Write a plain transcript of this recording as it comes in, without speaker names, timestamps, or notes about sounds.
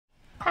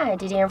Hi,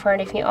 today in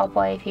front of me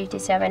Oppo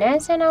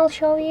A57s, and I'll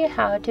show you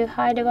how to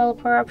hide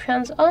developer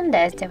options on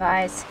this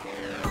device.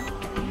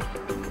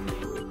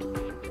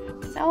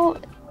 So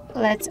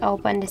let's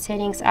open the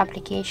settings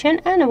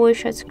application and we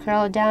should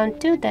scroll down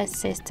to the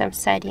system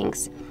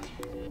settings.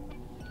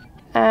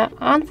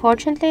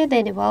 Unfortunately,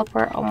 the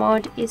developer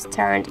mode is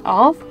turned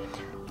off.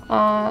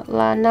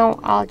 Now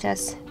I'll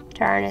just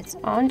turn it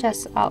on,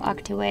 I'll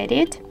activate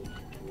it.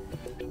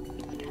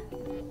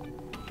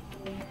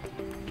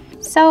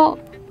 So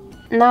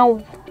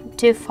now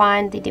to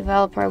find the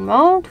developer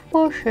mode,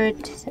 we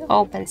should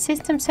open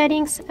system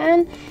settings,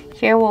 and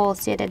here we will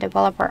see the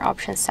developer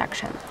options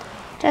section.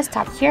 Just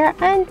tap here,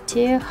 and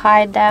to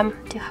hide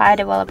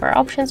developer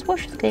options, we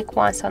should click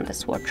once on the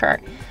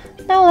switcher.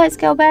 Now let's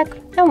go back,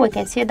 and we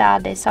can see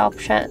that this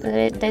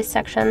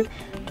section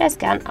just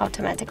gone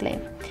automatically.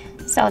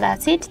 So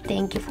that's it.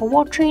 Thank you for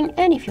watching,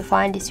 and if you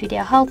find this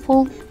video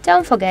helpful,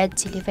 don't forget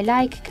to leave a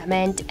like,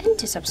 comment and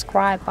to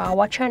subscribe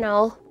our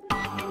channel.